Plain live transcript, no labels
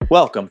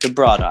Welcome to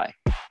Broad Eye,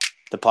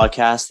 the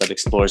podcast that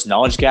explores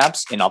knowledge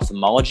gaps in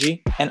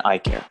ophthalmology and eye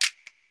care.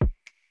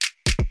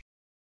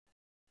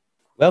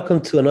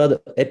 Welcome to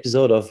another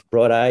episode of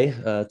Broad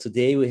Eye.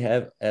 Today we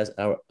have as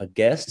our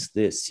guest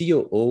the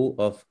COO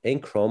of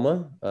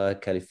Enchroma, a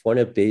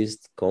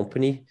California-based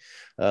company,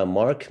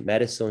 Mark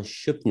Madison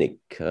Shupnick.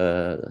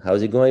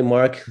 How's it going,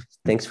 Mark?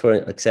 Thanks for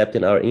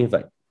accepting our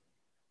invite.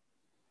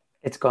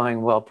 It's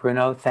going well,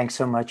 Bruno. Thanks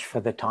so much for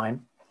the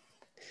time.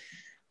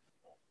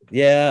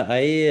 Yeah,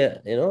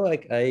 I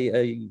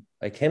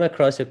came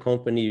across your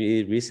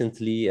company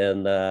recently,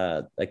 and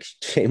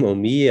shame on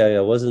me,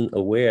 I wasn't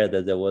aware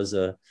that there was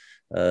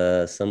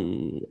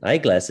some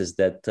eyeglasses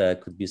that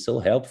could be so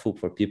helpful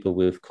for people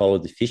with color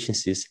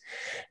deficiencies.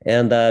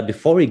 And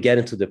before we get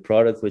into the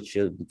product, which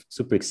I'm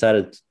super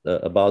excited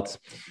about,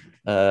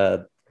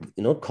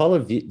 color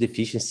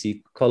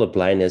deficiency, color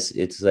blindness,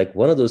 it's like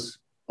one of those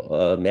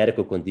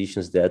medical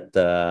conditions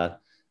that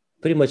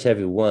pretty much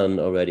everyone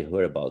already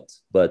heard about,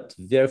 but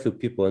very few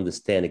people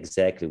understand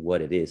exactly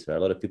what it is. Right? A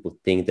lot of people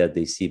think that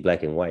they see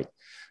black and white,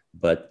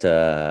 but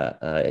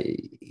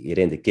it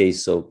ain't the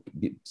case. So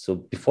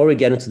before we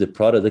get into the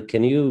product,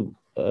 can you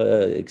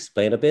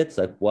explain a bit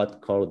like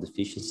what color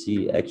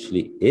deficiency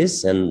actually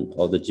is and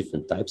all the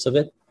different types of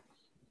it?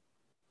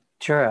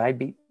 Sure,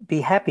 I'd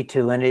be happy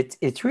to. And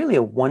it's really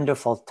a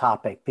wonderful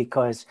topic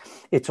because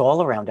it's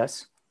all around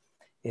us.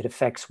 It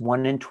affects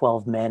 1 in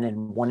 12 men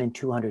and 1 in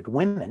 200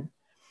 women.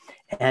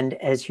 And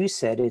as you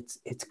said,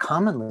 it's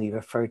commonly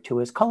referred to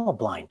as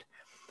colorblind,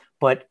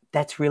 but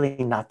that's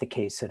really not the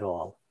case at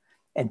all.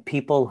 And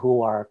people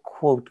who are,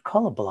 quote,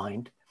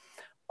 colorblind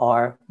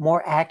are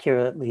more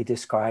accurately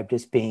described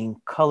as being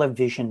color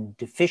vision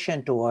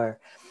deficient, or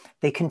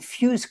they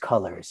confuse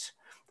colors.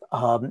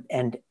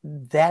 And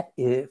that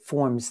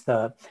forms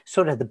the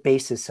sort of the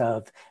basis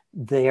of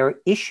their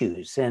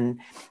issues. And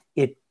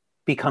it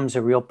becomes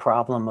a real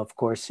problem, of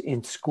course,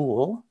 in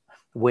school,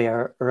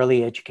 where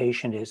early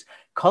education is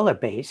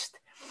color-based,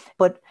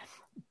 but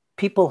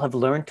people have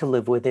learned to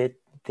live with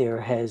it.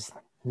 There has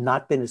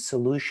not been a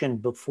solution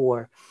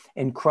before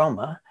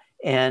Enchroma.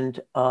 And,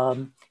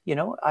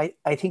 I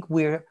think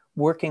we're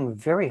working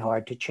very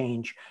hard to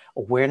change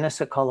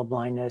awareness of color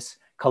blindness,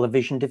 color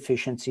vision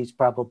deficiency is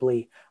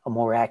probably a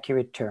more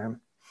accurate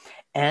term,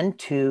 and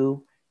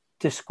to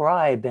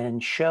describe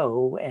and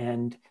show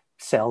and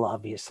sell,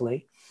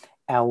 obviously,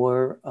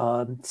 our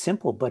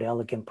simple but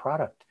elegant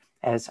product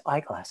as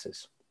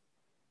eyeglasses.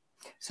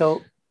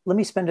 So let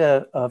me spend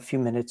a few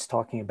minutes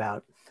talking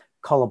about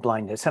color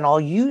blindness. And I'll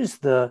use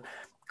the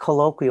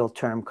colloquial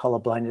term color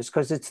blindness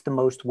because it's the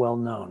most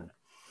well-known.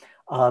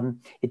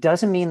 It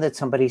doesn't mean that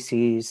somebody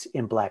sees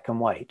in black and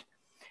white.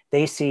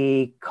 They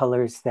see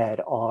colors that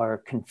are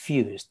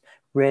confused.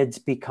 Reds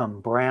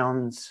become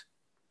browns,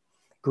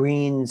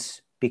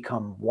 greens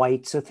become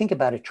white. So think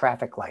about a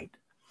traffic light.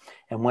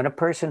 And when a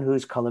person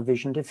who's color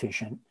vision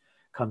deficient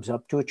comes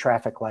up to a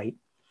traffic light,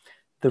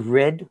 the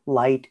red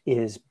light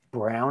is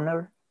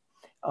browner,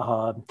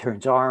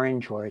 turns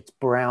orange, or it's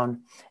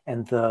brown,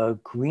 and the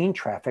green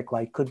traffic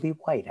light could be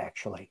white,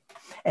 actually.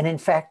 And in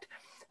fact,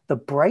 the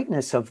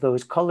brightness of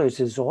those colors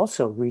is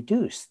also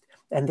reduced,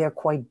 and they're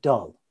quite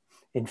dull.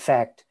 In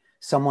fact,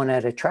 someone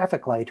at a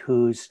traffic light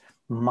who's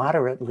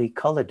moderately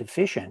color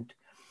deficient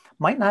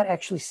might not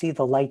actually see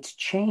the lights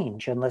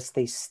change unless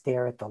they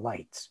stare at the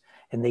lights,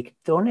 and they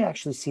don't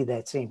actually see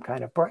that same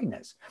kind of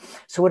brightness.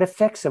 So it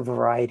affects a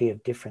variety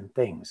of different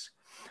things.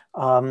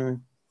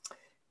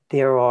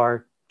 There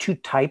are 2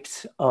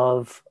 types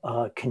of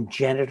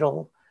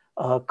congenital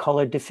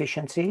color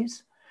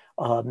deficiencies.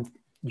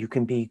 You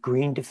can be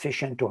green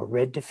deficient or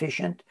red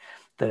deficient.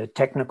 The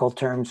technical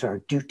terms are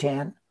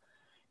DEUTAN,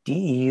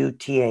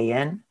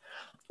 DEUTAN,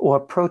 or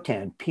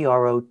PROTAN,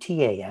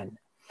 PROTAN.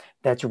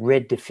 That's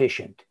red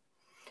deficient.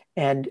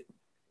 And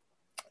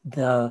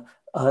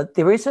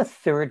there is a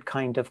 3rd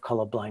kind of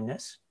color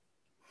blindness.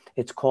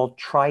 It's called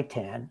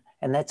TRITAN,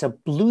 and that's a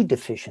blue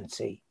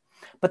deficiency.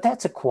 But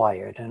that's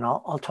acquired, and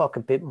I'll talk a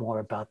bit more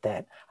about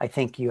that. I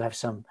think you have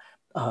some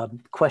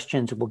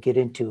questions we'll get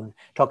into and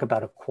talk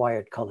about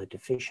acquired color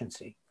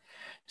deficiency.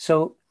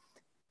 So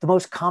the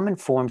most common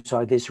forms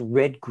are this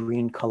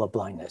red-green color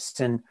blindness,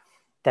 and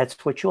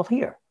that's what you'll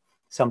hear.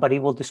 Somebody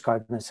will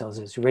describe themselves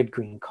as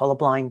red-green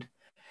colorblind.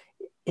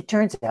 It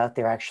turns out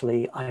they're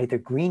actually either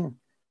green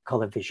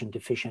color vision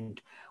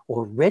deficient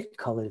or red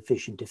color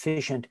vision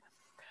deficient,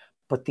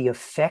 but the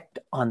effect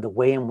on the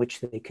way in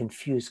which they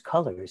confuse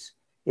colors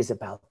is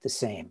about the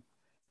same.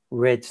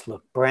 Reds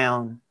look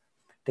brown.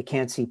 They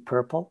can't see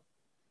purple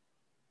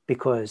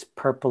because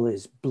purple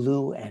is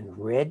blue and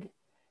red,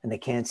 and they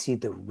can't see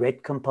the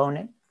red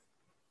component.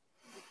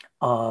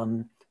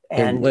 And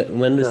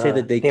when they say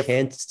that they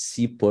can't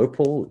see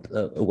purple,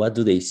 what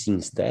do they see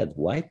instead?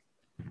 White?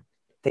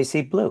 They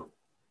see blue.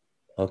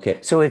 Okay.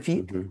 So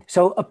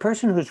so a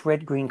person who's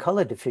red-green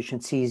color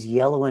deficient sees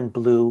yellow and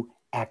blue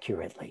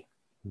accurately,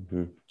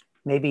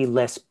 maybe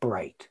less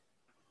bright.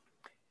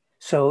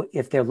 So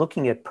if they're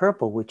looking at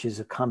purple, which is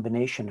a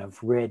combination of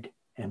red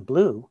and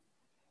blue,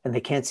 and they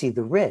can't see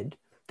the red,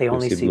 they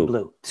only see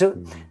blue.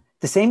 So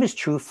The same is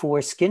true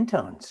for skin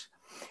tones.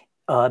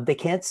 They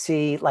can't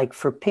see, like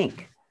for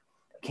pink,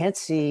 can't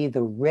see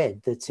the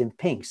red that's in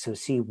pink, so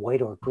see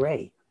white or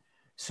gray.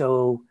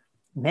 So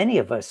many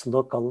of us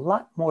look a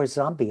lot more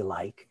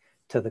zombie-like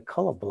to the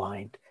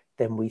colorblind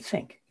than we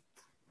think.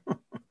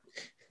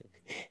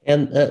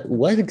 And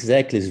what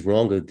exactly is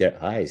wrong with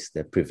their eyes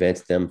that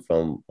prevents them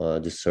from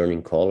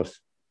discerning colors?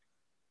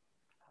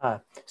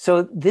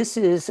 So this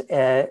is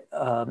a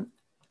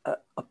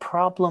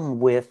problem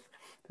with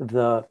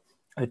the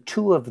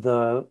two of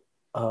the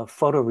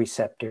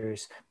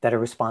photoreceptors that are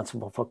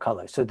responsible for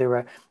color. So there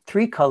are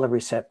three color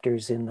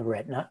receptors in the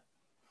retina.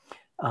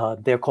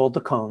 They're called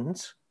the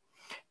cones.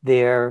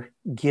 They're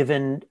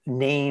given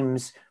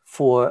names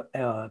for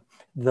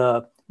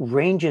the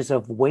ranges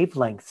of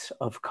wavelengths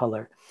of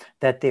color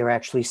that they're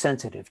actually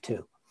sensitive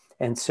to.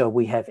 And so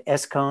we have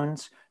S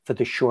cones for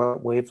the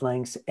short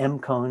wavelengths, M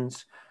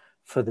cones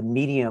for the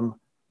medium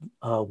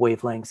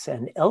wavelengths,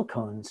 and L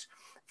cones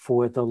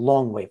for the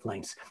long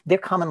wavelengths. They're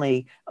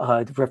commonly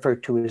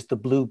referred to as the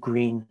blue,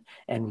 green,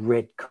 and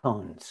red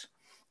cones.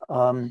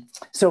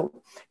 So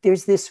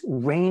there's this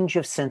range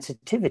of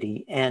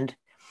sensitivity, and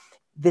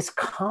this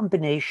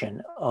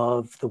combination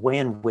of the way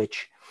in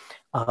which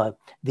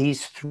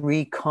these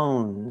three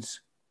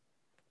cones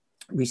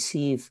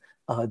receive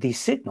these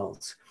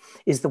signals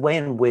is the way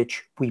in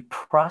which we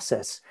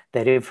process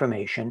that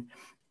information,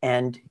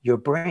 and your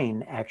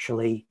brain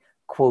actually,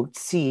 quote,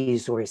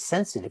 sees or is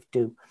sensitive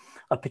to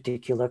a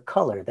particular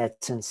color,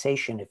 that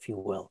sensation, if you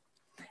will.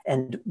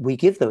 And we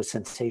give those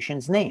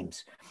sensations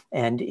names.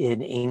 And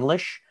in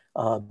English,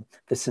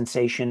 the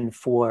sensation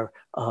for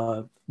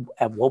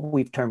what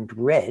we've termed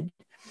red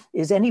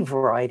is any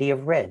variety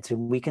of reds.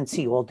 And we can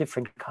see all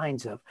different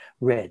kinds of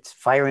reds,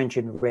 fire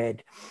engine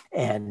red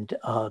and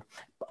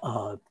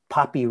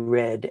poppy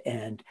red,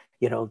 and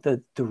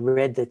the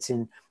red that's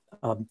in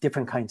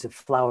different kinds of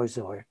flowers,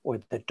 or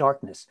the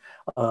darkness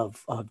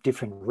of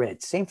different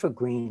reds. Same for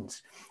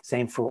greens,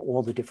 same for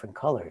all the different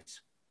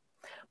colors.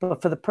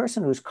 But for the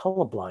person who's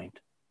colorblind,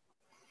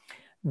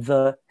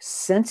 the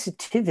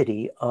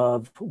sensitivity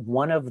of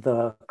one of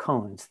the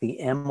cones,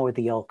 the M or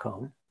the L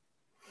cone,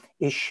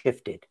 is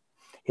shifted.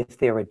 If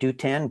they're a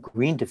deutan,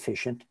 green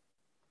deficient,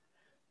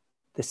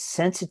 the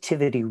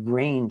sensitivity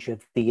range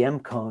of the M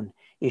cone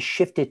is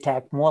shifted to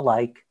act more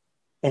like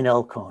an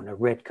L cone, a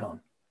red cone.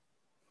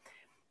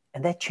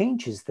 And that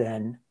changes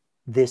then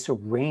this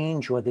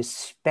range or this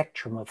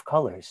spectrum of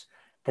colors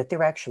that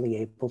they're actually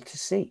able to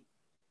see.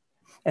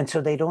 And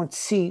so they don't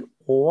see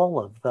all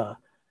of the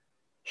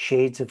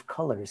shades of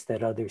colors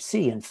that others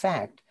see. In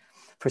fact,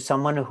 for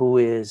someone who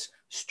is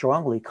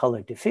strongly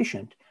color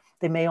deficient,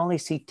 they may only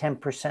see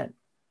 10%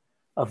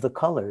 of the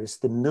colors,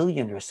 the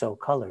million or so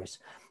colors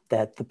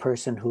that the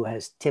person who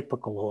has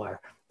typical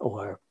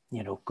or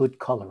good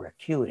color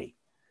acuity.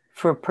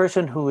 For a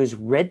person who is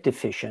red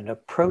deficient, a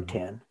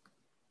protan,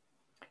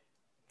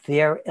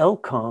 their L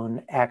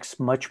cone acts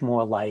much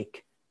more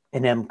like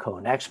an M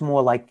cone, acts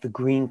more like the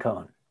green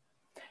cone.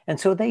 And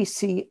so they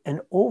see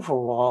an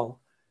overall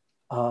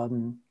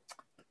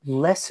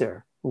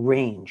lesser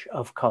range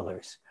of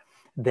colors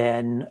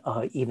than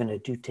even a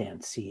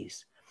deutan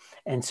sees.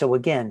 And so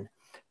again,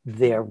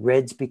 their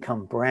reds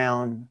become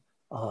brown.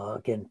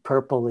 Again,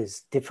 purple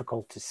is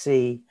difficult to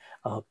see.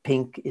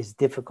 Pink is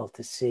difficult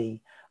to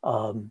see.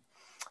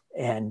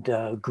 And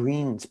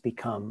greens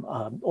become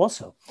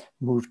also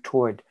move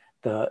toward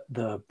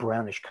the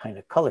brownish kind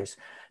of colors.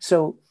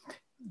 So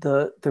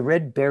the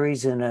red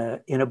berries in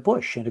a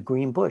bush, in a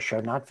green bush,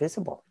 are not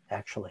visible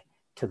actually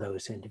to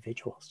those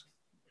individuals.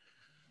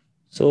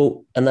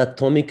 So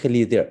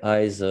anatomically, their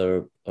eyes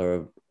are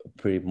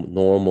pretty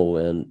normal,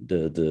 and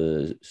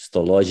the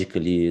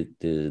histologically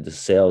the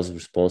cells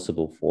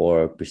responsible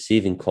for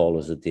perceiving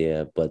colors are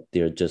there, but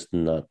they're just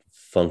not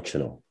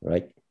functional,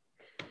 right?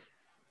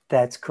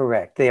 That's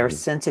correct. Their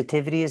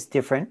sensitivity is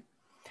different.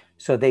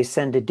 So they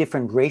send a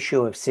different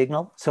ratio of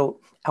signal. So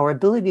our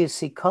ability to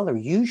see color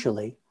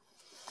usually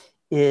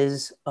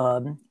is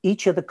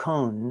each of the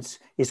cones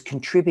is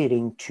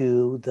contributing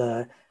to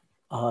the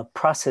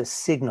process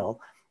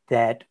signal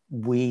that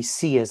we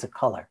see as a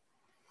color.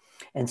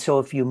 And so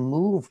if you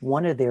move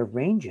one of their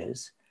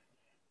ranges,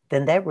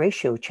 then that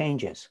ratio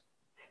changes.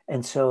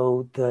 And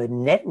so the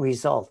net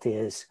result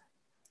is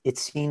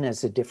it's seen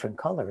as a different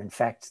color. In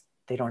fact,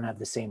 they don't have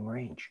the same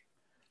range.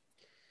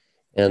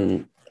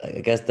 And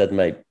I guess that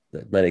might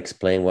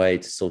explain why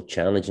it's so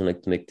challenging,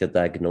 like, to make the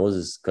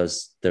diagnosis,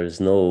 because there's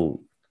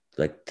no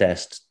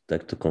test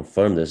to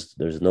confirm this.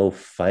 There's no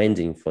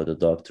finding for the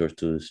doctor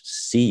to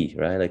see,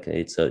 right? Like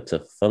it's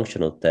a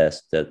functional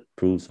test that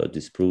proves or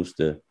disproves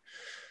the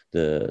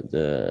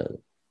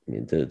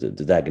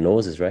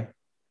diagnosis, right?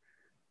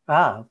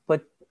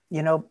 But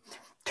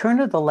turn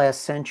of the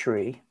last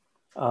century,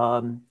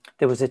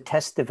 there was a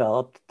test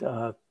developed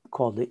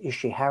called the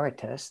Ishihara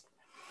test,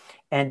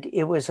 and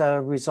it was a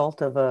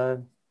result of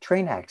a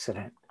train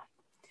accident.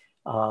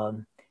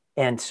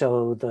 And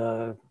so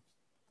the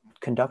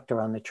conductor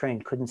on the train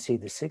couldn't see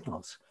the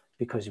signals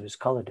because he was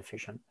color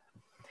deficient.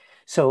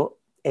 So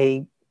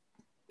a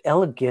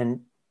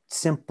elegant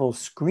simple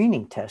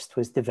screening test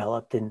was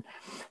developed. And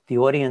the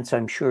audience,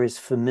 I'm sure, is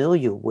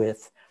familiar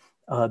with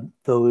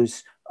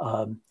those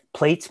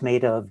plates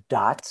made of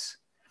dots.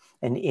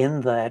 And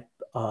in that,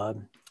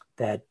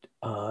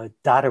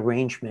 dot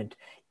arrangement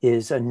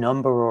is a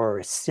number or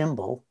a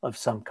symbol of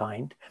some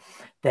kind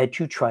that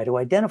you try to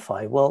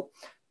identify. Well,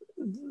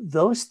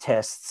 those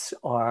tests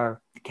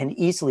can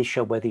easily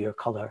show whether you're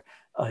color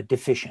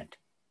deficient.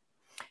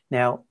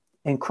 Now,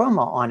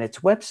 Enchroma on its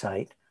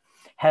website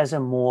has a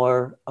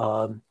more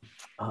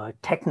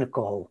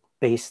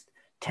technical-based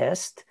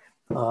test.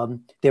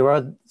 There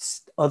are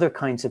other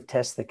kinds of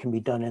tests that can be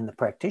done in the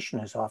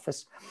practitioner's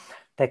office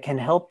that can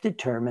help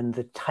determine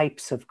the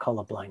types of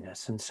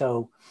colorblindness. And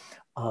so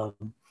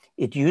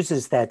it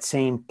uses that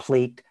same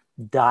plate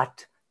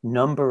dot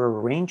number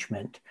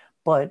arrangement,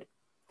 but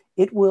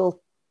it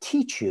will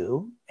teach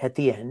you at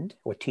the end,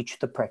 or teach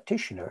the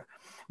practitioner,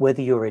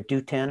 whether you're a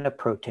deutan, a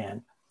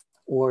protan,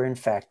 or in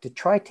fact a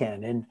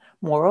tritan. And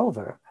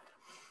moreover,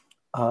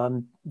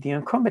 the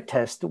Enchroma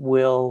test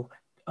will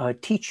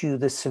teach you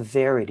the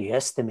severity,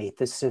 estimate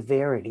the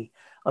severity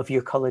of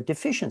your color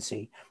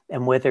deficiency,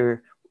 and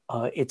whether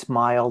it's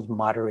mild,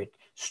 moderate,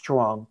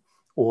 strong,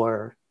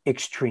 or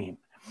extreme.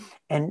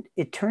 And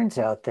it turns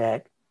out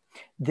that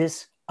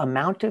this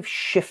amount of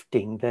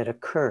shifting that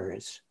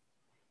occurs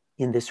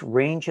in this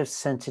range of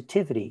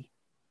sensitivity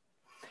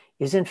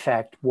is in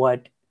fact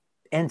what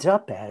ends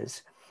up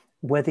as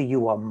whether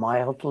you are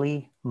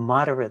mildly,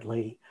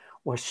 moderately,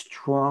 or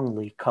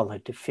strongly color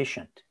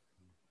deficient.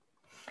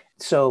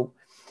 So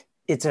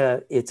it's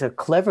a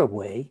clever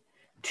way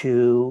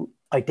to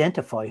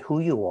identify who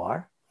you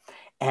are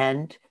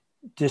and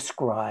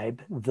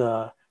describe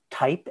the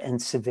type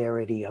and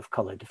severity of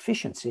color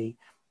deficiency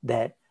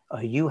that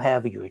you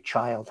have, or your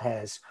child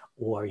has,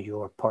 or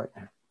your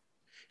partner.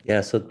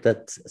 Yeah, so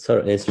that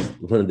sort of answers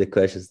one of the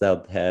questions that I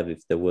would have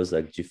if there was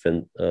like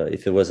different,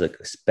 if it was like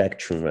a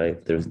spectrum, right?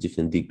 If there's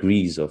different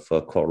degrees of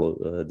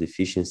color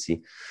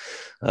deficiency.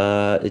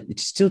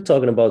 It's still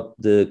talking about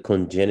the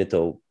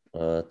congenital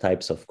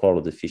types of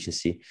color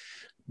deficiency.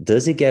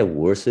 Does it get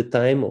worse with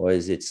time, or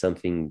is it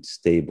something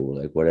stable?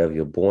 Like whatever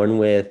you're born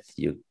with,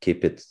 you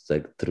keep it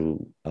like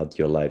throughout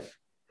your life?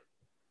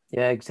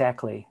 Yeah,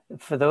 exactly.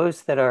 For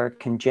those that are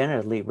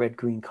congenitally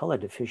red-green color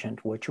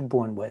deficient, what you're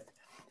born with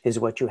is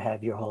what you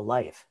have your whole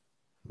life.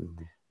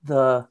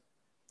 Mm-hmm.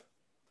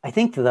 I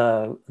think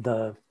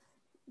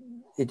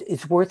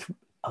it's worth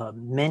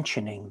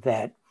mentioning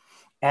that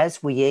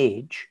as we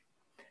age,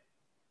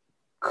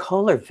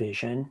 color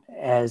vision,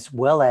 as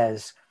well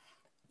as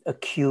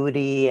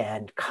acuity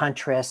and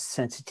contrast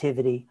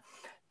sensitivity,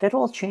 that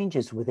all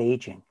changes with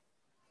aging.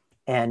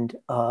 And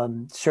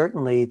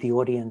certainly the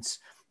audience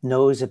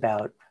knows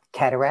about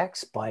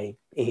cataracts. By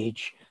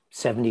age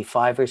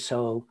 75 or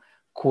so,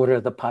 quarter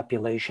of the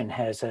population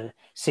has a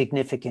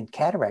significant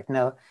cataract.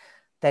 Now,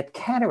 that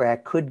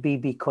cataract could be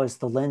because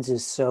the lens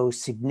is so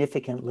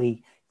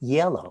significantly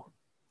yellow,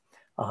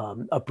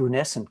 a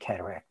brunescent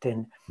cataract.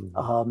 And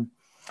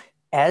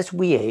as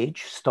we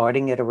age,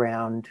 starting at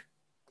around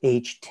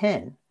age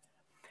 10,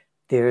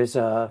 there's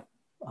a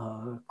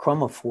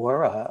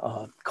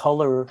chromophore,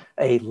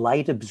 a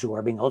light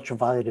absorbing,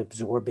 ultraviolet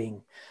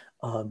absorbing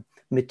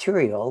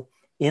material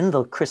in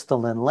the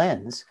crystalline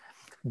lens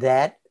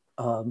that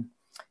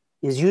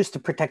is used to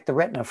protect the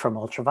retina from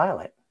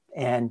ultraviolet.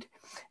 And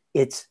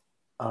its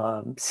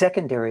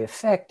secondary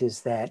effect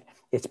is that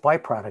its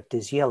byproduct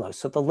is yellow.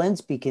 So the lens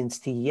begins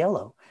to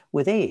yellow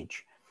with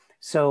age.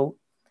 So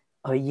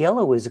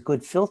yellow is a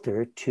good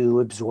filter to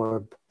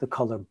absorb the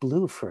color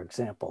blue, for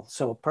example.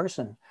 So a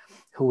person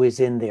who is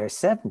in their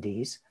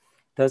 70s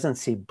doesn't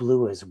see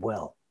blue as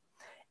well.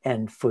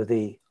 And for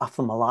the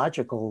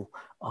ophthalmological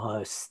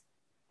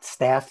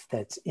staff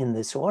that's in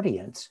this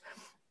audience,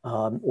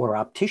 or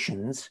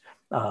opticians,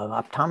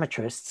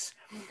 optometrists,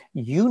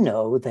 you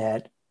know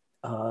that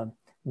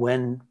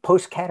when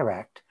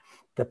post-cataract,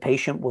 the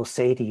patient will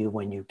say to you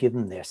when you give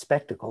them their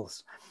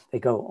spectacles, they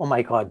go, "Oh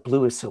my God,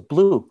 blue is so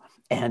blue."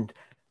 And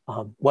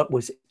what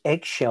was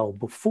eggshell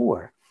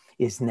before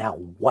is now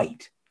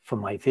white for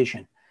my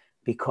vision,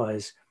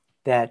 because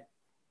that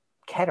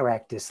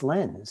cataractus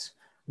lens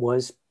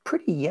was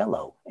pretty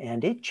yellow,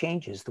 and it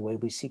changes the way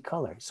we see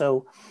color.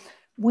 So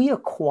we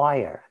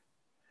acquire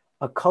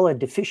a color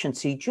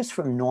deficiency just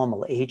from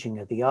normal aging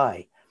of the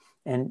eye.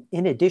 And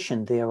in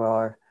addition, there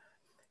are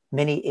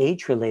many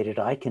age-related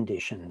eye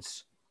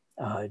conditions,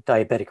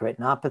 diabetic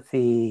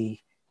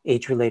retinopathy,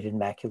 age-related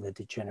macular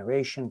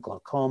degeneration,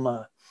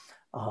 glaucoma,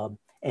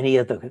 any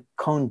of the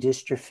cone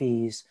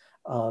dystrophies.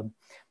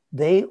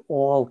 They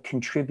all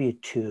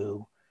contribute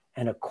to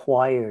an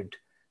acquired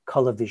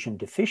color vision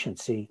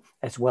deficiency,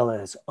 as well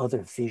as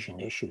other vision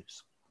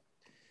issues.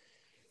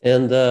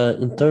 And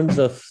in terms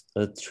of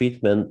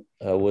treatment,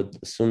 I would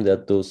assume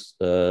that those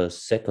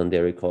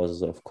secondary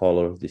causes of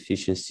color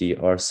deficiency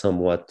are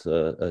somewhat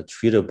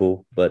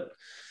treatable, but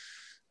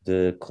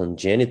the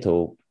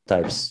congenital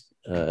types,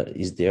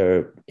 is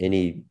there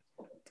any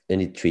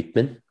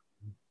treatment?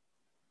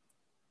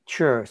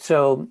 Sure.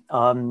 So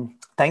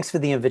thanks for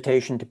the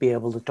invitation to be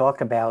able to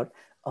talk about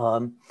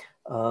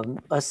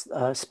a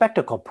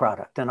spectacle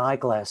product, an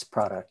eyeglass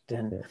product.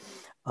 And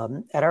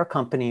at our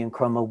company in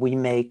Chroma, we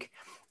make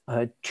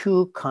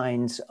two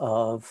kinds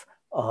of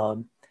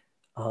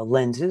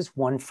lenses,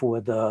 one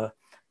for the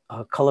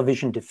color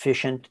vision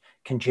deficient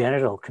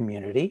congenital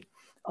community,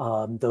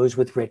 those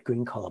with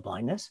red-green color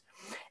blindness.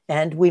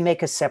 And we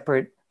make a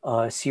separate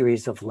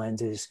series of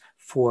lenses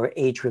for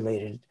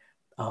age-related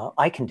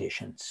eye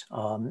conditions.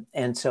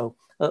 And so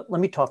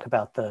let me talk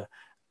about the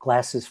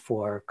glasses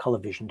for color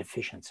vision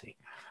deficiency.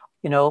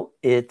 You know,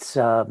 it's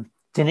an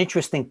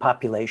interesting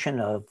population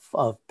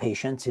of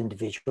patients,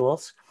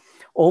 individuals.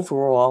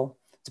 Overall,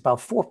 it's about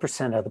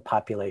 4% of the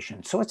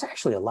population. So it's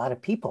actually a lot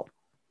of people,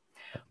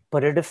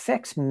 but it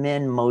affects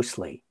men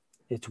mostly.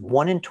 It's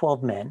 1 in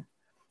 12 men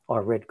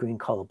are red-green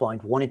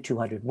colorblind, 1 in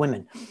 200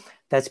 women.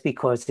 That's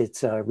because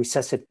it's a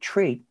recessive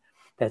trait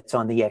that's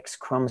on the X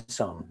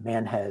chromosome.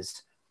 Man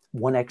has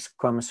one X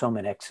chromosome,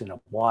 an X and a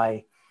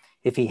Y.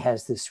 If he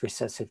has this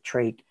recessive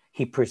trait,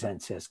 he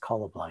presents as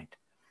colorblind.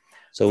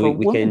 So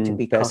we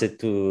can pass it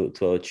to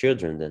our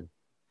children then.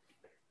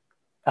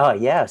 Oh,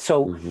 yeah.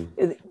 So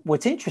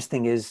what's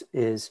interesting is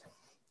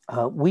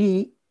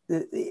we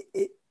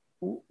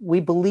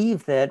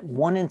believe that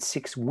 1 in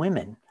 6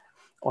 women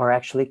are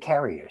actually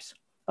carriers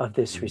of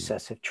this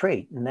recessive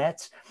trait. And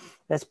that's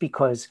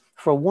because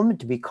for a woman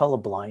to be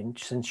colorblind,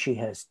 since she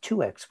has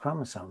 2 X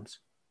chromosomes,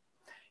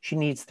 she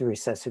needs the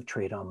recessive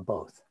trait on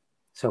both.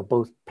 So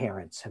both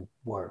parents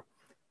were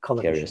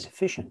color vision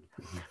deficient.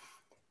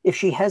 If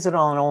she has it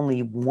on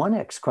only 1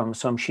 X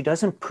chromosome, she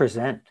doesn't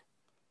present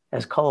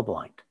as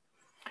colorblind.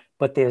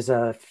 But there's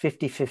a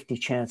 50-50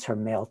 chance her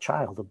male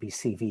child will be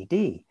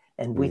CVD.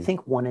 And we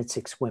think 1 in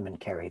 6 women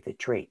carry the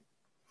trait.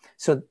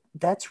 So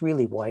that's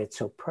really why it's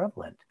so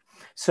prevalent.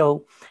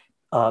 So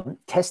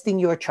testing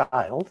your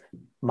child,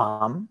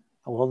 mom,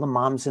 all the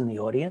moms in the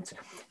audience,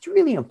 it's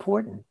really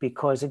important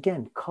because,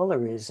 again,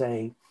 color is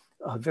a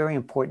very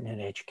important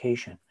in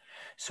education.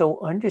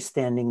 So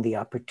understanding the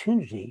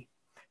opportunity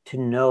to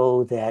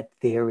know that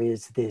there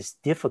is this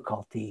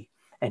difficulty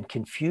and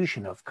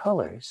confusion of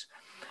colors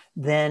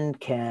then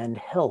can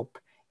help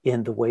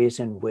in the ways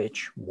in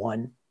which,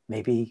 one,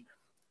 maybe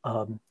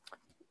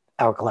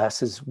our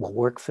glasses will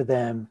work for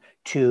them.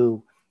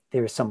 2,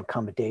 there are some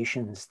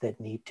accommodations that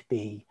need to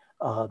be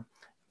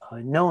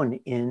known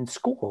in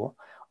school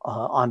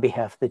on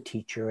behalf of the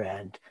teacher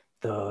and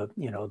the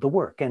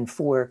work. And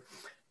for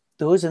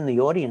those in the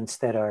audience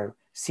that are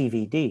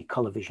CVD,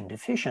 color vision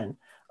deficient,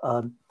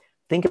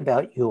 think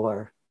about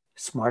your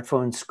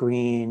smartphone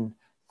screen,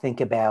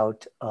 think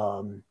about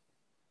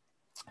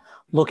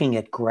looking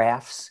at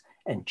graphs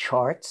and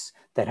charts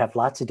that have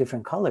lots of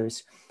different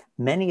colors.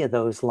 Many of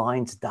those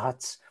lines,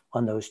 dots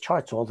on those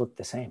charts all look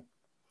the same.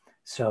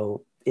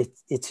 So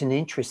it's an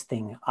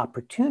interesting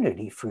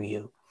opportunity for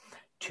you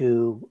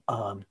to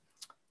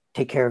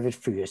take care of it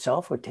for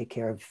yourself or take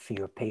care of it for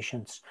your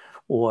patients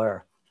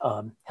or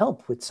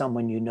help with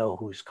someone you know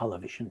who's color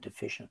vision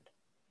deficient.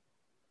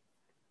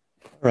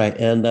 Right.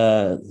 And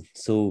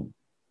so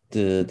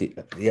the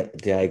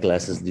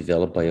eyeglasses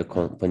developed by your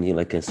company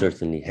can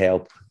certainly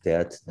help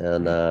that.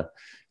 And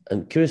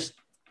I'm curious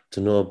to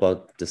know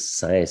about the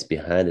science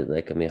behind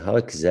it. How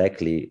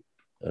exactly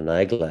an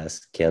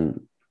eyeglass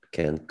can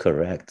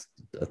correct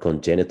a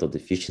congenital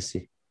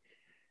deficiency?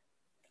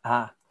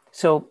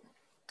 So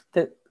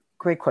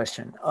great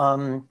question.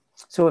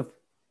 So if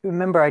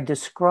remember, I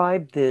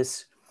described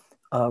this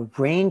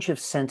range of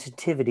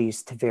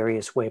sensitivities to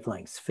various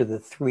wavelengths for the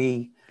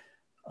 3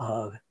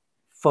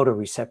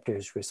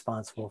 photoreceptors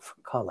responsible for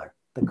color,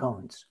 the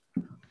cones.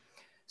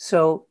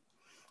 So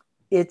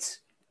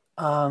it's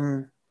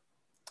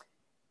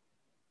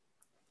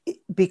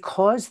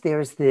because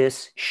there's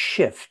this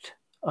shift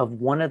of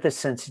one of the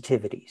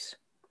sensitivities.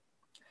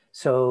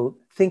 So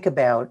think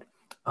about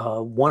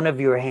one of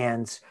your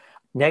hands,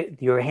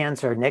 your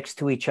hands are next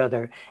to each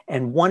other,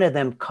 and one of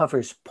them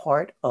covers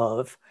part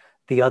of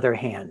the other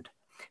hand.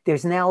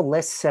 There's now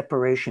less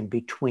separation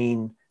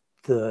between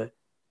the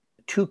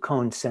 2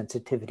 cone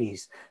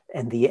sensitivities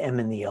and the M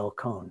and the L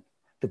cone,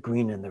 the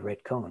green and the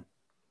red cone.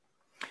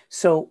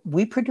 So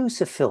we produce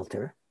a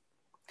filter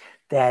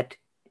that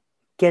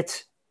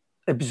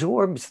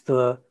absorbs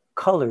the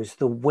colors,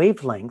 the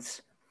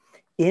wavelengths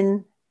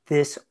in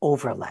this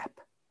overlap.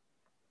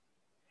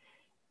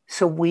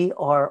 So we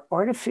are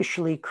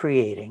artificially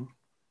creating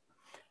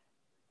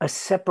a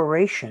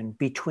separation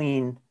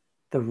between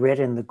the red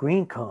and the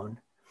green cone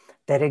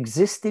that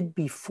existed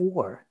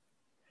before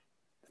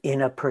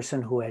in a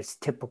person who has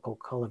typical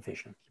color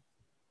vision.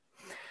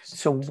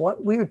 So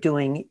what we're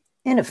doing,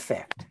 in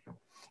effect,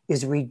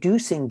 is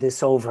reducing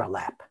this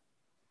overlap.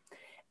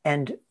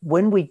 And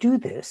when we do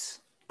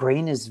this,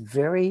 brain is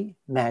very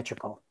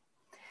magical.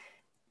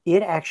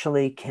 It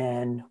actually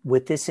can,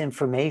 with this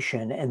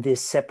information and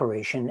this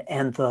separation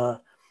and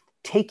the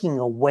taking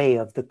away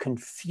of the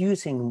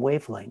confusing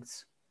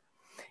wavelengths,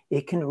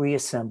 it can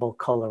reassemble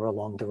color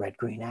along the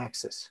red-green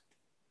axis.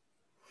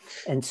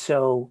 And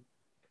so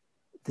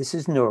this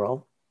is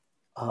neural.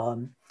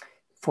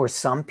 For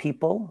some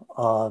people,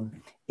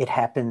 it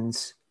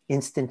happens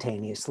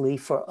instantaneously.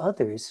 For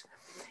others,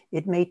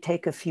 it may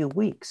take a few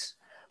weeks,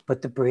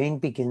 but the brain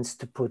begins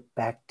to put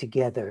back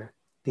together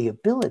the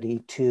ability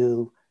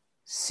to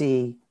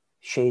see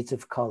shades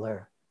of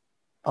color,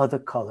 other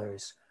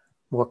colors,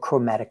 more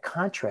chromatic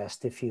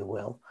contrast, if you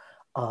will,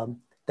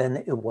 than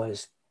it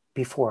was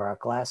before our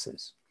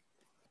glasses.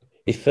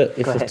 If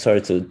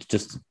sorry to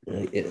just,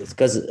 it's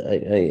because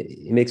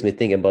it makes me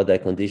think about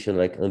that condition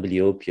like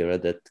amblyopia,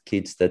 right? That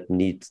kids that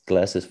need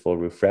glasses for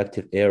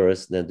refractive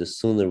errors, then the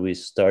sooner we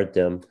start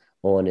them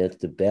on it,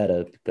 the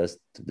better, because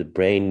the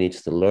brain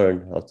needs to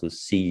learn how to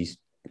see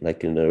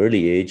like in the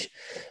early age.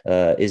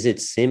 Is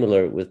it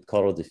similar with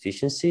color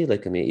deficiency?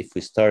 Like, I mean, if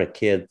we start a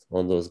kid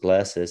on those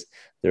glasses,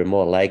 they're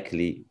more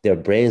likely, their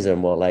brains are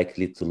more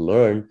likely to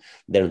learn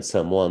than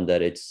someone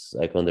that it's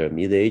like on their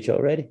mid-age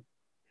already?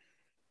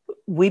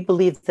 We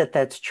believe that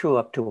that's true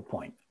up to a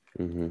point.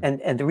 Mm-hmm.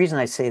 And the reason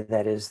I say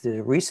that is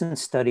the recent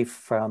study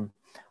from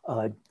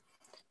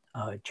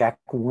Jack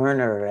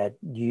Werner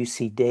at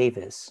UC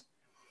Davis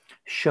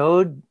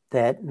showed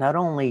that not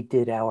only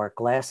did our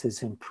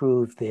glasses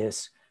improve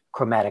this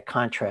chromatic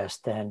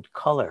contrast and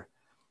color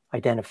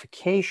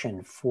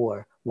identification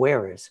for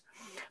wearers,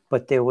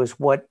 but there was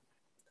what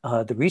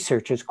the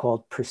researchers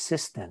called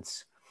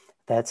persistence.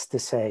 That's to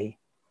say,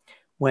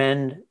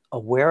 when a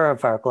wearer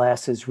of our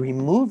glasses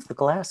removed the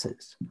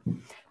glasses,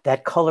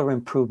 that color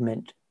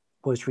improvement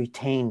was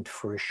retained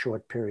for a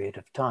short period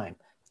of time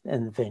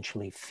and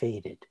eventually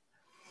faded.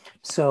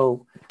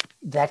 So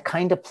that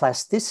kind of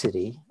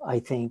plasticity, I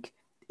think,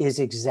 is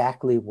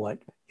exactly what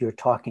you're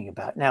talking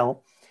about.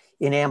 Now,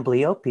 in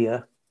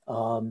amblyopia,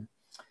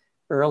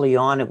 early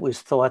on, it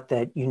was thought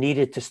that you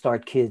needed to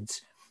start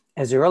kids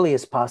as early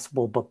as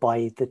possible, but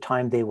by the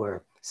time they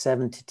were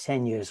 7 to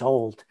 10 years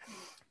old,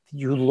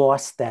 you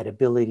lost that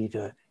ability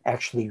to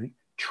actually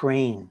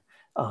train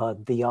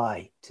the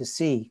eye to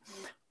see.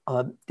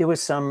 There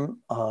was some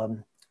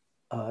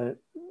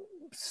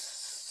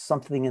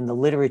something in the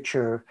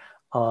literature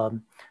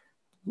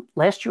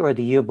last year or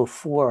the year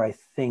before, I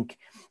think,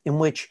 in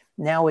which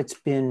now it's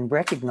been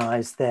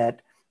recognized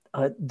that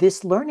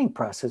this learning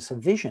process of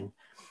vision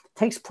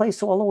takes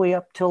place all the way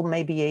up till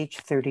maybe age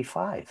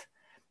 35.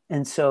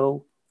 And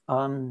so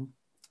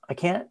I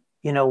can't,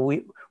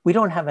 we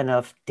don't have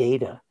enough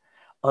data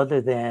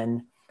other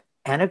than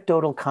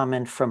anecdotal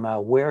comment from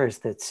our wearers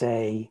that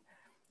say,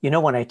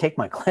 when I take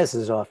my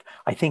glasses off,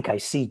 I think I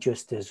see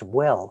just as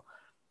well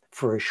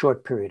for a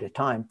short period of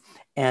time.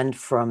 And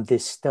from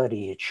this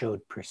study, it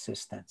showed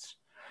persistence.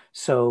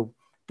 So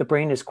the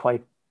brain is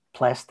quite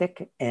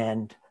plastic,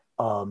 and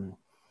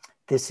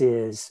this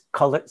is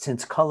color,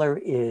 since color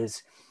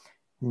is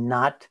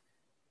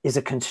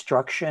a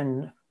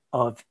construction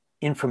of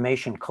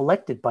information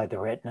collected by the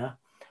retina,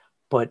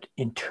 but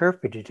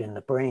interpreted in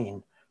the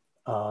brain.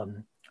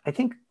 I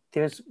think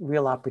there's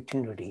real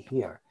opportunity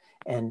here.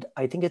 And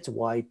I think it's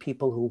why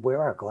people who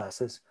wear our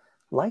glasses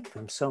like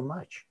them so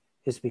much,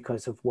 is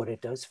because of what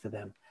it does for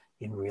them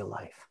in real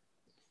life.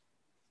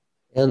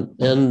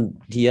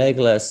 And the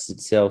eyeglass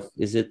itself,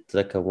 is it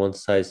like a one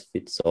size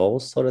fits all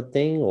sort of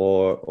thing,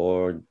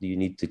 or do you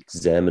need to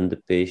examine the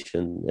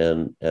patient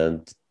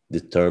and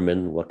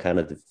determine what kind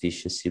of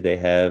deficiency they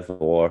have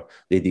or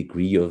the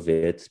degree of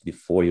it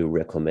before you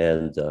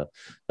recommend a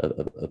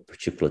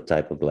particular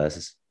type of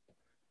glasses?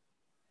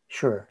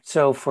 Sure.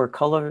 So for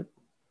color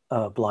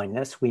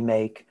blindness, we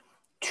make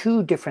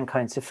two different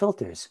kinds of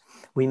filters.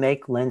 We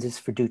make lenses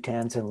for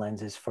deutans and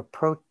lenses for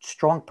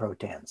strong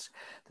protans.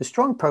 The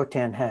strong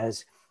protan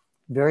has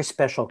very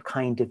special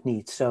kind of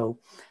needs. So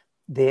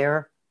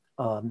they're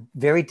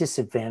very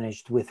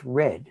disadvantaged with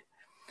red.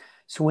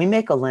 So we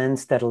make a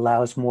lens that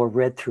allows more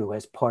red through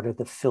as part of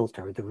the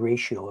filter, the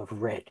ratio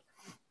of red.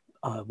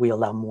 We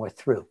allow more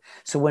through.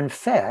 So in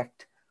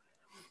fact,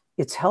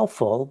 it's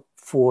helpful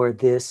for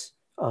this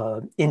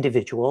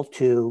individual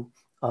to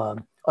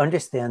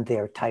understand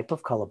their type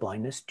of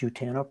colorblindness,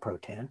 deutan or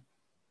protan,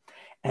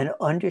 and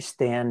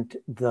understand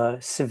the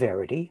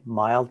severity,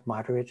 mild,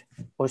 moderate,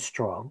 or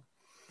strong.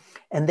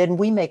 And then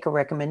we make a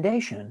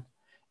recommendation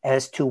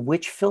as to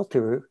which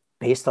filter,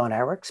 based on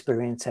our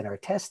experience and our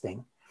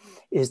testing,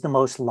 is the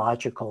most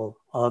logical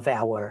of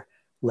our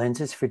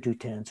lenses for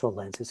deutans or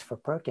lenses for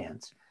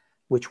protans,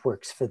 which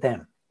works for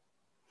them.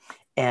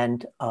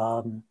 And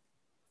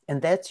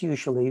that's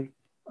usually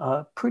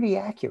pretty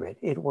accurate.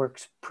 It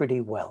works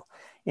pretty well.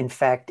 In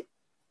fact,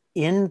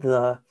 in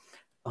the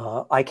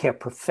eye care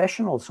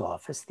professional's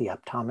office, the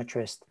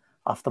optometrist,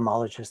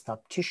 ophthalmologist,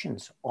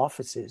 optician's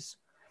offices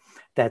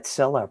that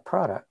sell our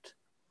product,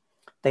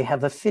 they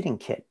have a fitting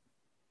kit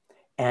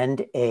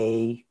and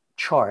a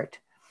chart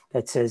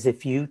that says,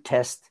 if you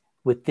test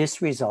with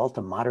this result,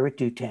 a moderate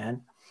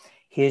deutan,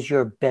 here's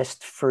your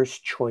best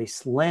first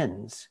choice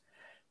lens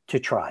to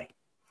try.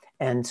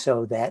 And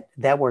so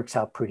that works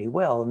out pretty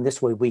well. And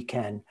this way we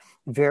can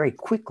very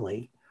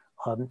quickly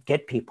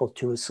get people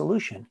to a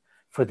solution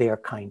for their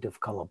kind of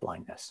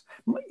colorblindness.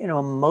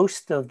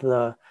 Most of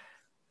the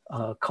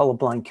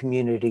colorblind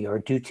community are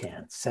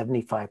deutans,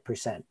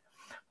 75%,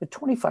 but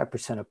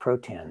 25% of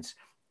protans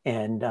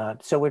And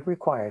so it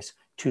requires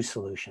two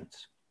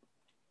solutions.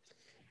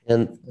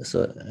 And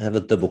so I have a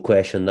double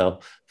question now.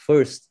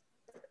 First,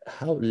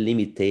 how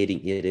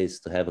limiting it is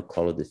to have a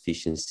color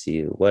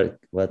deficiency?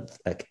 What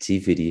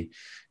activity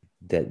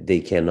that they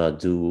cannot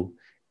do,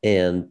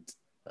 and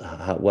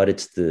what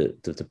is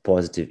the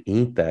positive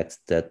impact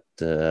that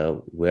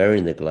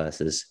wearing the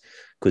glasses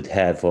could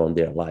have on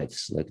their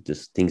lives, like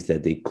just things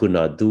that they could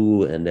not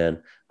do, and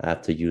then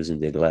after using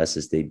the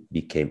glasses, they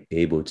became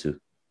able to.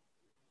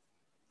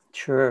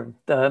 Sure.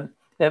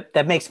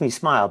 That makes me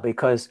smile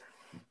because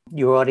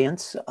your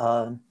audience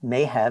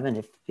may have,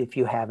 and if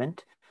you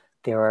haven't,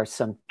 there are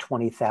some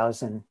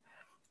 20,000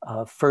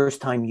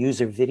 first-time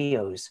user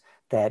videos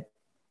that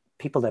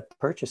people that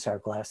purchase our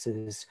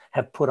glasses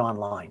have put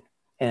online.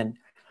 And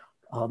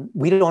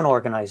we don't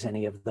organize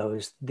any of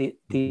those.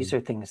 These are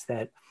things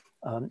that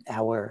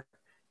our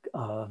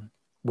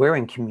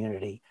wearing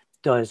community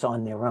does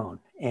on their own.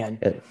 And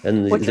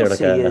is there like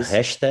a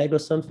hashtag or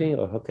something,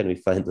 or how can we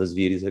find those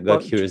videos? I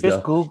got curious just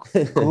now.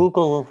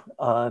 Google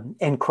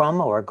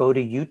Enchroma, or go to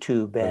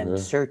YouTube and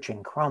search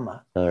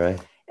Enchroma. All right.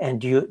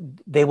 And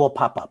they will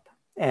pop up.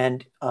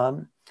 And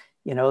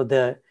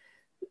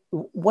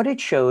what it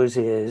shows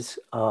is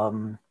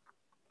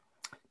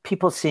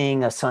people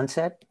seeing a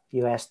sunset.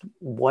 You asked,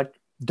 what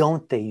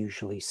don't they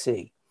usually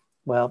see?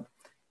 Well,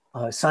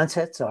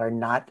 sunsets are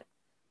not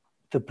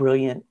the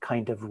brilliant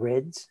kind of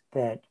reds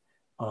that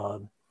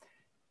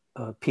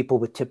people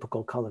with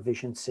typical color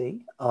vision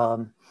see.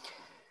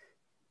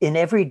 In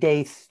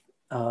everyday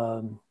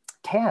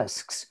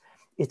tasks,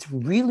 it's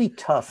really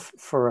tough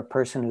for a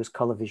person who's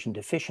color vision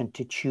deficient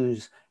to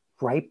choose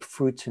ripe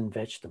fruits and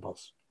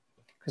vegetables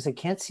because they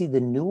can't see the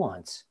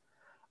nuance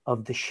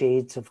of the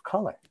shades of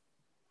color.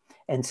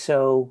 And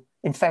so,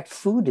 in fact,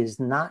 food is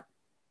not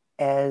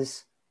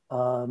as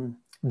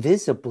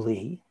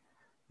visually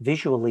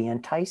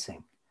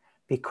enticing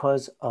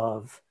because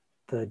of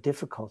the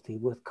difficulty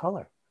with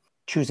color.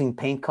 Choosing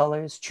paint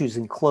colors,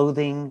 choosing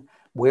clothing,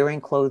 wearing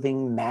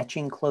clothing,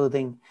 matching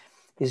clothing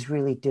is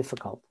really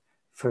difficult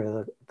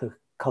for the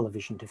color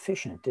vision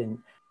deficient.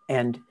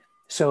 And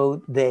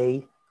so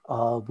they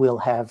will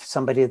have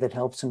somebody that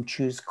helps them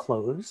choose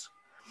clothes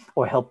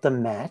or help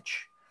them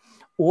match,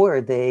 or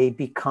they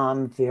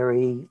become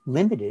very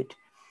limited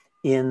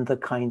in the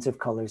kinds of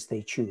colors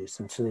they choose.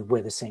 And so they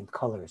wear the same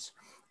colors,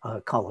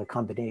 color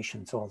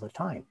combinations all the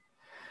time.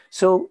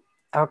 So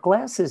our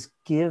glasses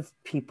give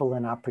people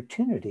an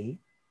opportunity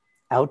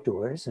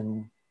outdoors,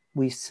 and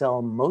we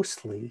sell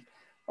mostly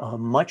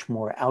much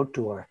more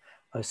outdoor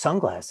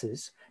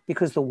sunglasses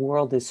because the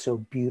world is so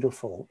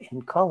beautiful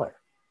in color.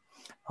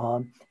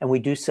 And we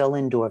do sell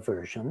indoor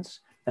versions,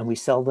 and we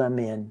sell them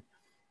in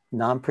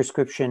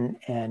non-prescription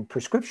and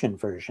prescription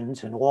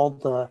versions and all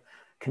the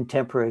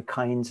contemporary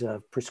kinds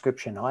of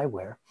prescription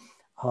eyewear,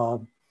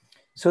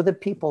 so that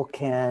people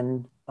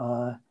can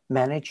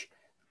manage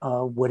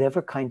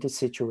whatever kind of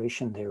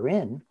situation they're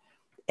in.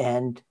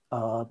 And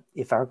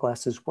if our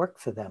glasses work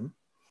for them,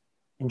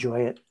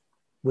 enjoy it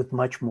with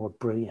much more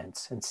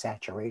brilliance and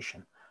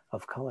saturation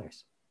of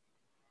colors.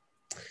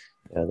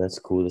 Yeah, that's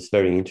cool. That's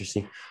very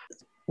interesting.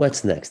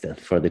 What's next then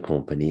for the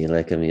company?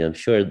 Like, I mean, I'm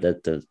sure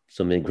that there's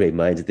so many great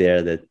minds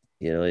there that,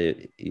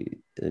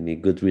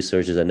 good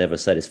researchers are never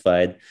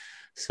satisfied.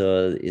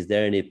 So is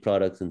there any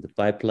product in the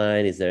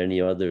pipeline? Is there any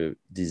other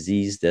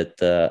disease that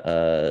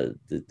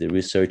the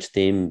research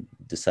team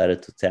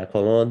decided to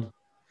tackle on?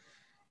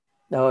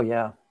 Oh,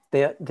 yeah.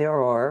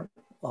 There are.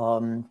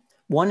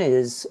 One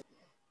is,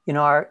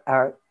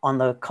 our on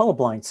the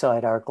colorblind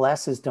side, our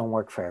glasses don't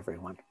work for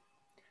everyone.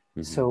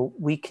 Mm-hmm. So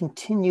we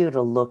continue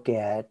to look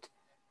at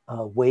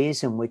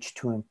ways in which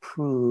to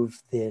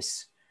improve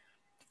this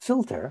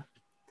filter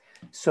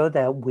so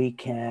that we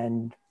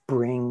can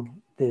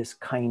bring this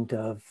kind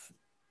of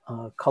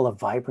color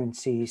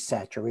vibrancy,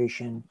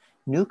 saturation,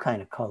 new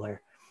kind of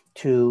color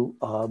to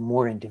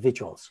more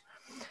individuals.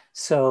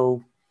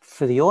 So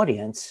for the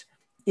audience,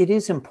 it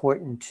is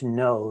important to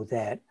know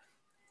that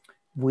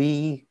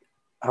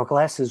our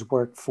glasses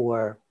work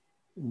for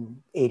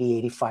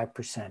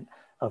 80-85%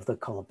 of the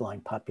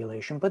colorblind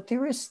population, but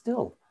there is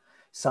still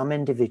some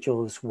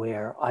individuals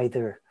where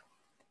either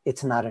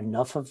it's not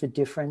enough of a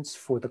difference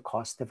for the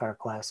cost of our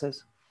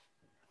glasses,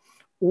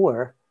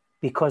 or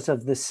because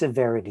of the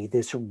severity,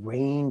 this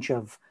range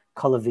of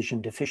color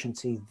vision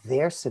deficiency,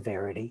 their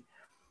severity,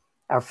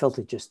 our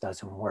filter just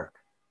doesn't work.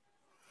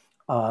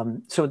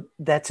 So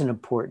that's an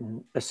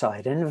important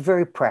aside and a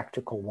very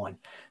practical one.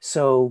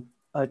 So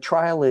a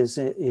trial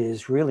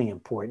is really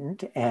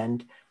important.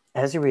 And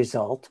as a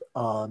result,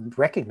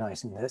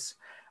 recognizing this,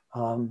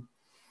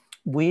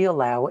 we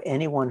allow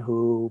anyone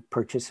who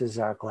purchases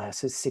our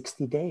glasses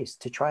 60 days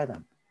to try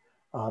them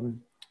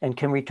and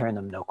can return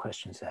them, no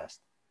questions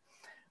asked.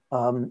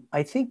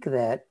 I think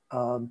that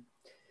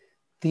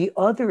the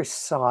other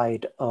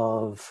side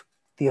of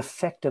the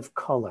effect of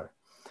color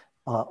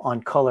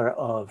on color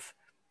of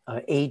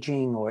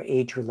aging or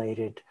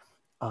age-related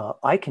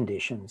eye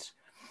conditions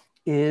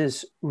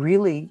is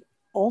really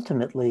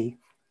ultimately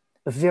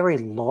a very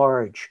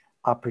large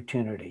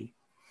opportunity.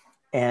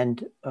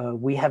 And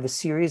we have a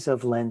series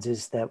of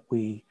lenses that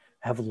we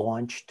have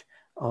launched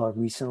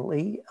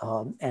recently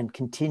and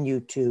continue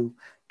to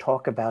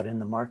talk about in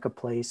the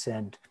marketplace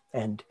and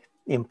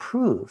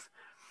improve.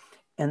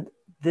 And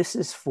this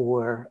is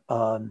for,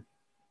 the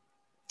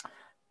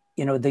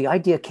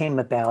idea came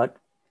about,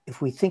 if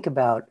we think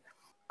about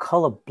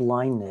color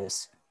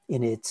blindness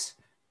in its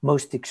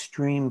most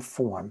extreme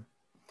form,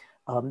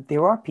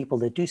 there are people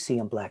that do see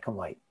in black and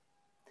white.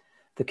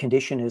 The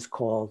condition is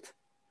called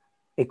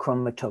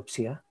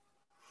achromatopsia.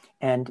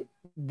 And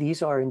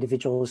these are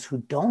individuals who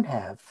don't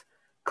have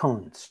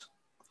cones,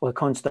 or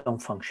cones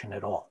don't function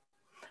at all.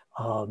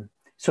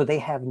 So they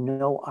have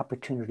no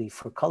opportunity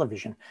for color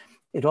vision.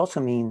 It also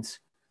means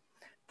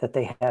that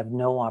they have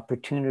no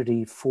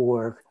opportunity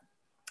for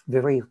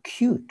very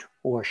acute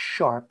or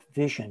sharp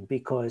vision,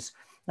 because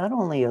not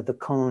only are the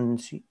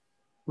cones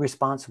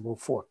responsible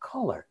for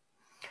color,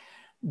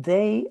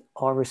 they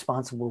are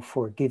responsible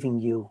for giving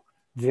you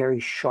very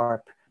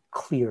sharp,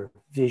 clear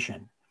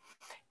vision.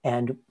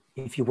 And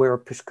if you wear a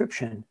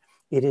prescription,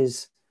 it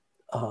is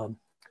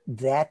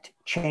that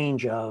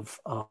change of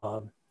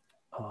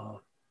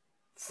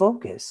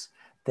focus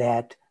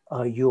that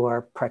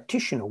your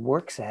practitioner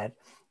works at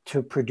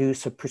to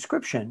produce a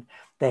prescription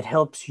that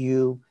helps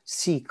you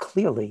see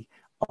clearly,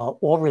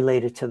 all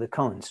related to the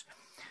cones.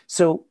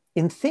 So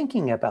in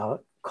thinking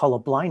about color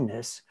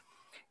blindness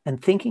and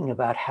thinking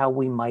about how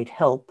we might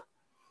help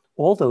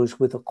all those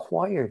with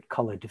acquired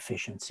color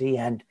deficiency,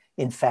 and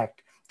in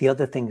fact, the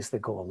other things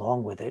that go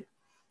along with it,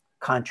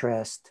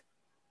 contrast,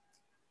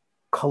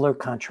 color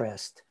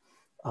contrast,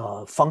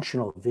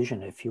 functional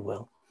vision, if you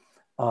will.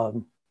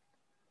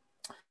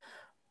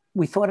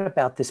 We thought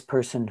about this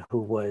person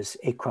who was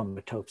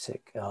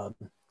achromatopsic,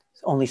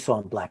 only saw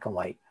in black and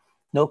white,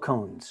 no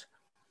cones.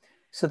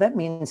 So that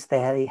means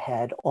they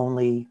had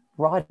only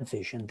rod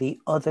vision, the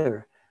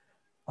other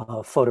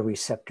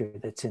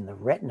photoreceptor that's in the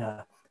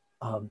retina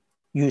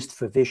used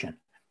for vision.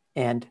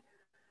 And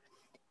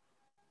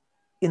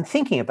in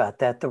thinking about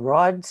that, the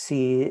rod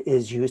C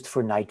is used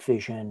for night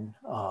vision,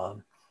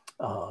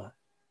 low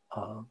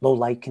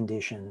light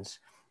conditions,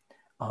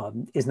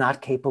 is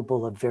not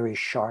capable of very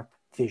sharp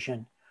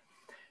vision.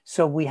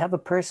 So we have a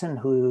person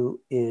who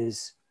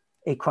is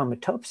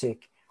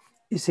achromatopsic,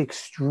 is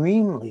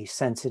extremely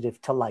sensitive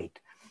to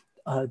light.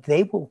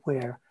 They will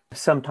wear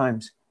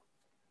sometimes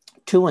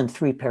 2 and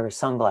 3 pair of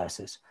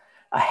sunglasses,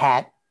 a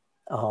hat,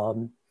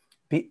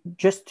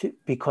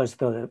 because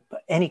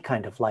any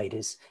kind of light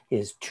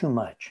is too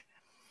much.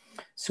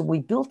 So we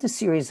built a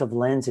series of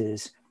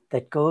lenses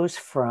that goes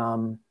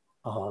from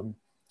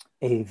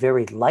a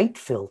very light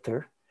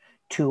filter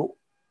to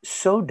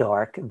so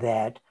dark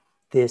that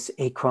this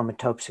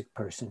achromatopsic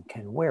person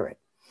can wear it.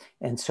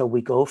 And so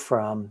we go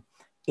from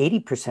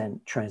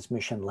 80%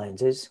 transmission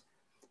lenses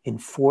in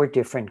 4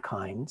 different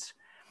kinds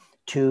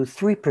to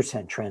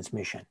 3%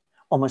 transmission,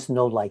 almost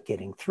no light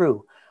getting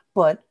through.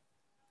 But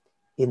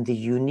in the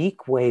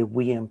unique way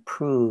we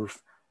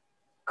improve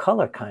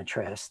color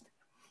contrast,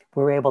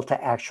 we're able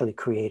to actually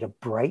create a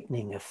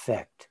brightening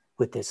effect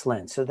with this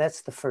lens. So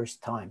that's the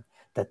first time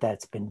that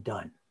that's been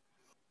done.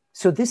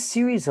 So this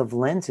series of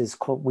lenses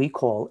we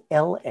call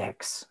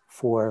LX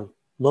for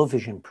low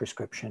vision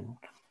prescription,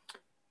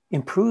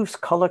 improves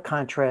color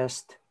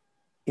contrast,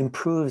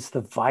 improves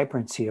the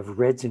vibrancy of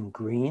reds and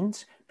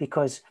greens,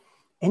 because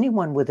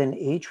anyone with an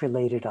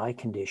age-related eye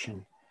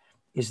condition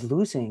is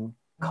losing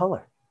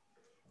color.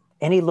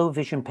 Any low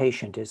vision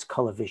patient is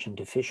color vision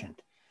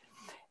deficient.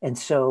 And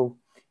so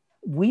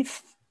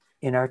we've,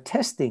 in our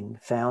testing,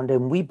 found,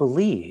 and we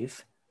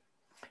believe,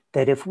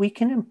 that if we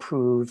can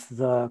improve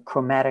the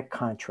chromatic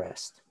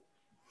contrast,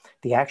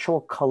 the actual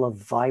color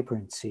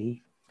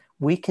vibrancy,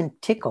 we can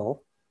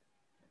tickle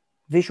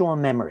visual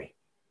memory,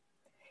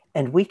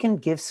 and we can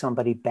give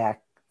somebody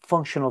back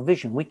functional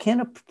vision. We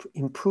can't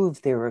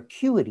improve their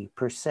acuity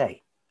per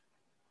se,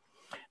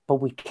 but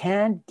we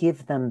can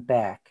give them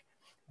back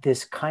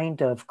this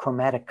kind of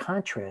chromatic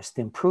contrast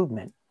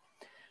improvement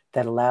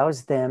that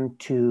allows them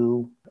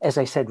to, as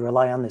I said,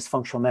 rely on this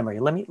functional memory.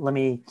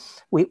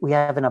 We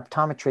have an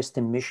optometrist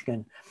in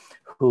Michigan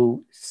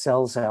who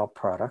sells our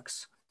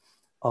products.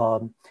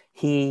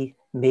 He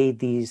made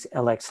these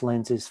LX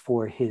lenses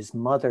for his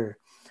mother,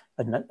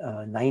 a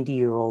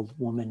 90-year-old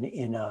woman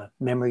in a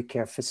memory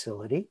care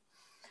facility.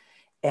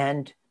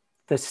 And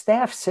the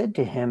staff said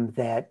to him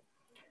that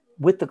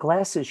with the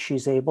glasses,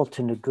 she's able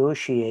to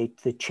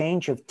negotiate the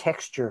change of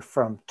texture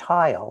from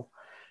tile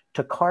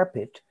to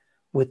carpet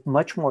with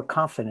much more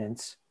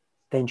confidence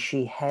than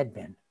she had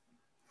been.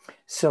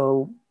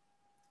 So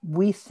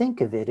we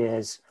think of it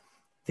as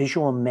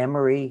visual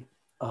memory,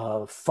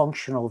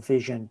 functional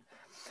vision,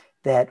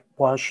 that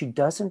while she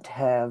doesn't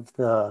have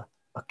the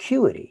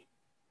acuity,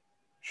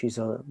 she's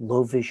a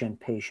low vision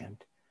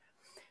patient,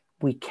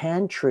 we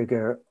can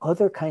trigger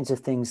other kinds of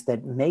things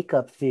that make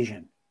up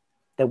vision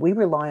that we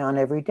rely on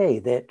every day,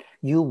 that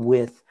you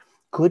with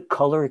good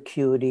color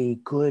acuity,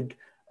 good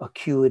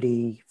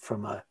acuity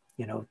from a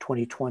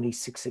 20/20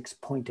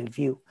 6/6 point of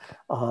view,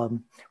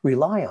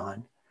 rely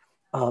on.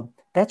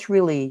 that's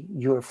really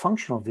your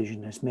functional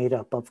vision is made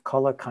up of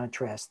color,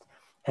 contrast,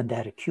 and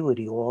that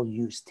acuity all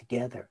used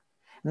together.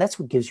 And that's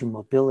what gives you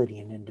mobility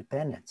and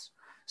independence.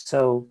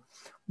 So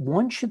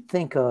one should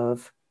think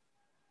of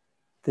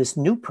this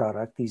new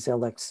product, these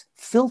LX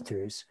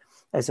filters,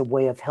 as a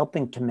way of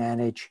helping to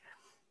manage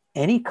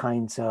any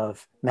kinds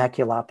of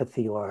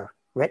maculopathy or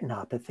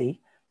retinopathy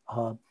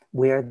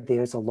where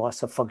there's a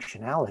loss of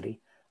functionality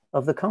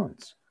of the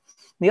cones.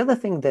 The other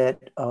thing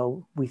that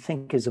we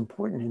think is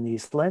important in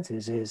these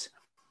lenses is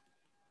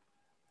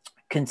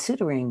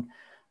considering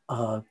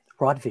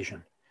rod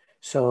vision.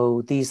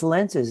 So these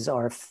lenses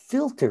are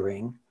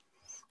filtering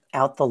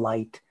out the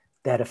light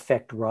that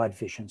affect rod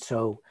vision.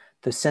 So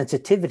the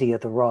sensitivity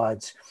of the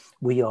rods,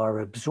 we are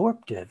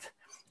absorptive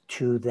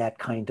to that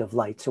kind of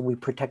light. So we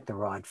protect the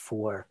rod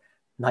for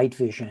night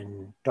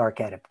vision, dark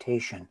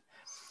adaptation.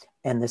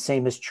 And the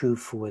same is true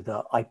for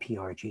the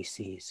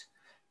IPRGCs.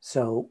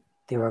 So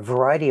there are a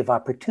variety of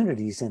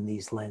opportunities in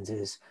these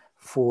lenses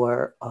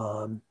for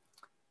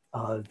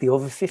the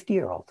over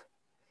 50-year-old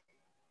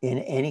in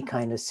any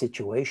kind of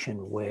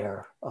situation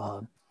where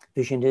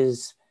vision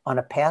is on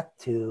a path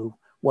to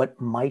what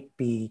might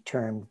be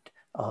termed,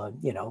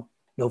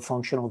 no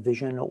functional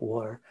vision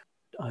or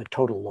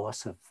total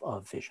loss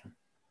of vision.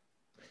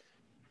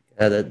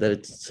 Yeah,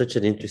 that's such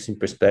an interesting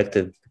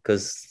perspective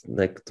because,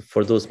 like,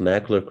 for those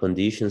macular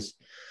conditions,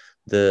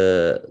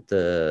 the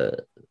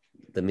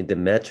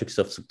metrics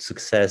of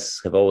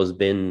success have always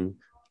been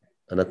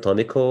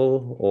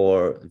anatomical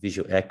or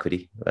visual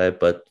acuity, right?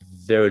 But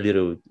very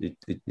little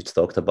it's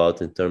talked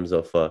about in terms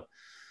of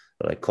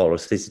like color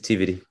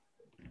sensitivity.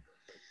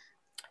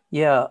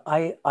 Yeah,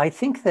 I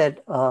think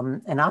that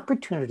an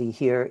opportunity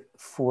here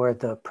for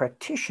the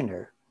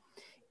practitioner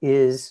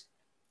is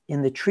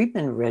in the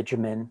treatment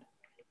regimen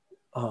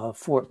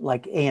for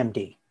like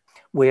AMD,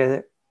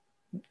 where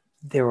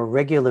there are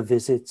regular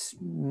visits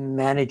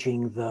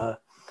managing the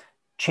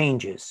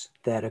changes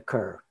that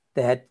occur,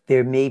 that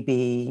there may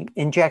be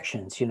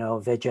injections,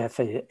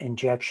 VEGF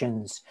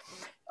injections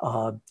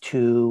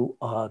to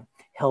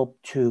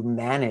help to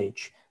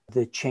manage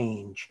the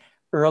change,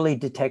 early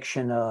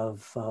detection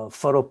of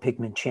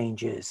photopigment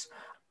changes.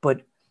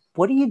 But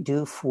what do you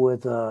do for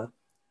the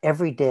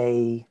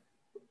everyday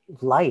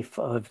life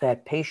of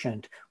that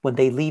patient when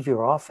they leave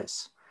your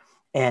office?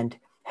 And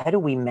how do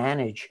we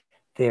manage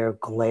their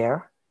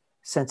glare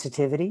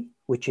sensitivity,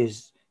 which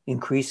is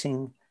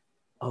increasing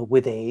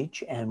with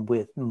age and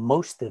with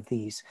most of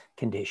these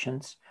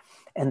conditions,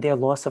 and their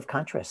loss of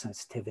contrast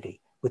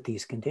sensitivity with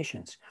these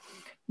conditions?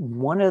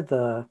 One of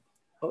the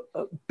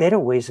better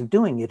ways of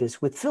doing it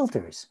is with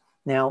filters.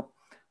 Now,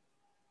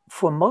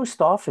 for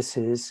most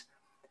offices,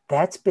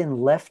 that's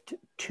been left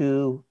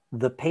to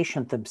the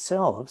patient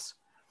themselves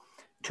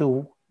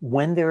to,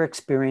 when they're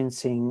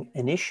experiencing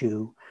an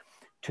issue,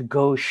 to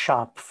go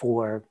shop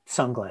for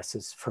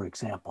sunglasses, for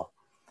example.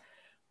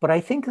 But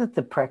I think that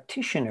the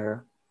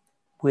practitioner,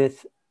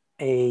 with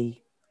an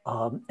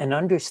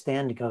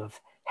understanding of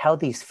how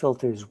these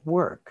filters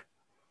work,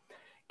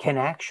 can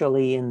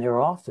actually, in their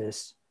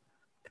office,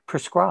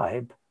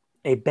 prescribe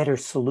a better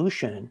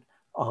solution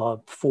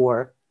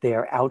for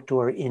their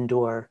outdoor,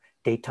 indoor,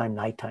 daytime,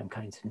 nighttime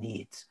kinds of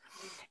needs.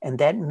 And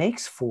that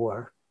makes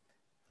for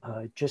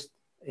just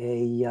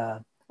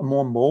a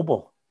more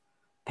mobile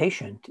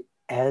patient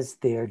as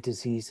their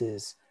disease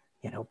is,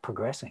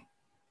 progressing.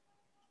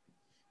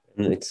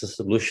 And it's a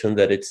solution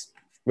that it's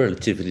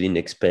relatively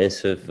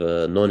inexpensive,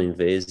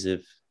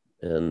 non-invasive,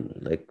 and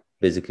like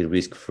basically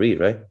risk-free,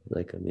 right?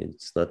 Like, I mean,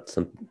 it's not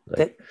something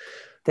like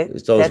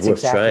it's always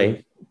worth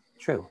trying.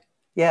 True.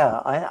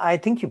 Yeah, I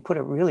think you put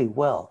it really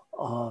well.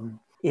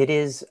 It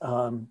is.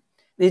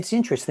 It's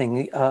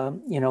interesting,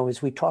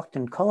 as we talked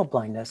in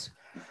colorblindness,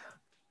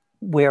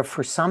 where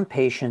for some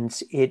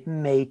patients, it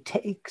may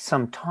take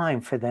some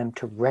time for them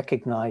to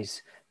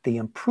recognize the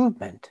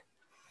improvement.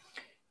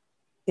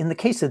 In the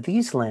case of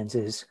these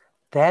lenses,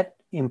 that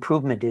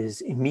improvement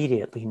is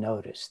immediately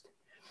noticed.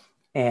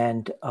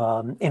 And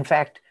in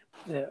fact,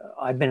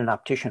 I've been an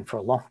optician for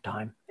a long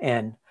time.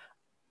 And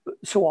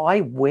so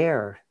I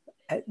wear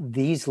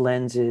these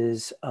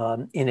lenses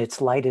in its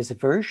lightest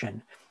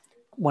version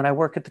when I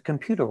work at the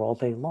computer all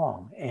day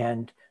long.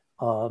 And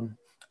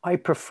I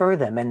prefer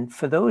them. And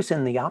for those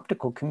in the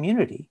optical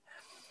community,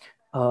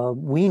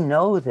 we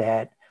know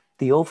that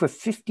the over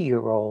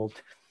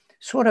 50-year-old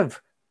sort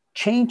of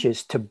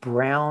changes to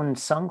brown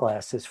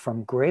sunglasses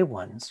from gray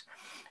ones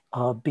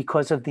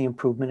because of the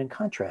improvement in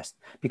contrast,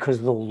 because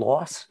of the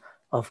loss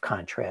of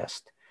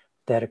contrast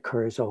that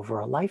occurs over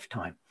a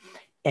lifetime.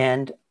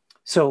 And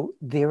so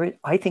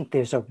I think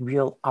there's a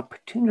real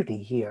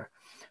opportunity here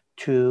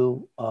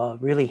to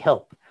really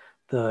help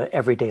the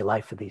everyday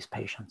life of these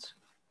patients.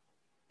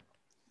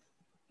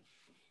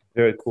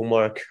 Very cool,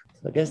 Mark.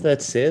 I guess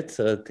that's it.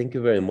 Thank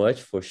you very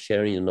much for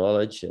sharing your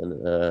knowledge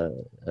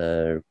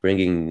and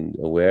bringing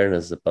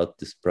awareness about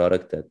this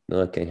product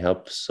that can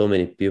help so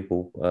many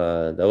people.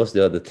 That was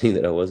the other thing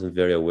that I wasn't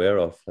very aware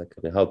of, like,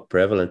 how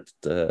prevalent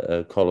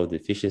color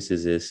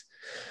deficiencies is.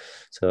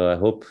 So I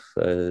hope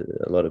a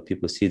lot of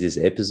people see this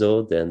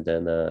episode and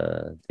then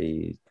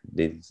they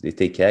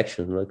take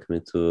action,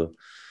 to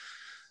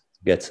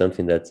get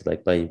something that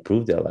like might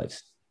improve their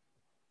lives.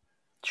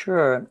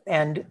 Sure.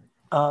 And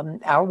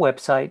our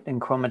website,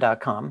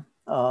 enchroma.com,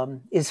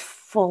 is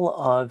full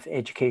of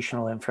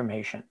educational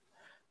information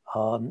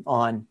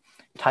on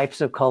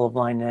types of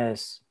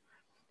colorblindness.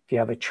 If you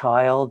have a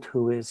child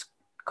who is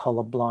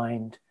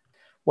colorblind,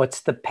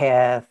 what's the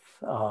path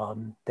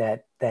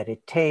that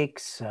it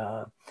takes?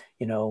 What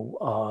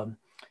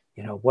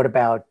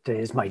about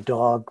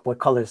what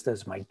colors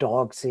does my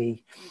dog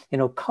see?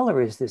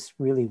 Color is this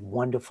really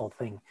wonderful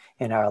thing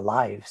in our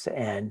lives,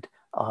 and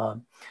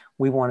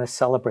we want to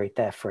celebrate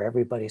that for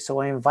everybody. So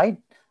I invite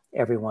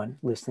everyone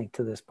listening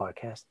to this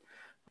podcast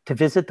to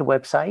visit the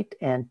website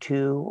and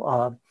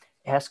to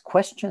ask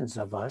questions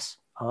of us.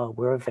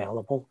 We're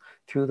available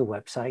through the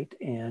website,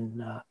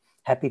 and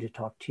happy to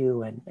talk to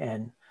you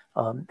and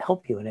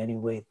help you in any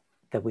way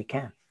that we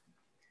can.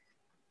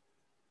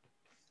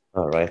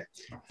 All right.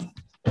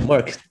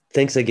 Mark,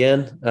 thanks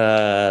again.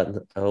 I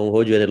won't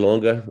hold you any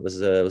longer. It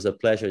was a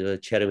pleasure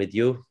chatting with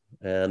you.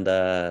 And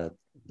I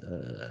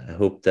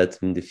hope that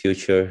in the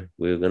future,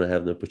 we're going to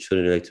have the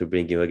opportunity to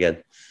bring you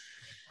again.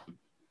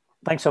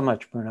 Thanks so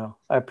much, Bruno.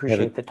 I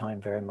appreciate the time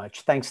very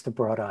much. Thanks to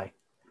Broad Eye.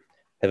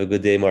 Have a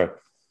good day,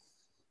 Mark.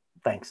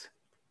 Thanks.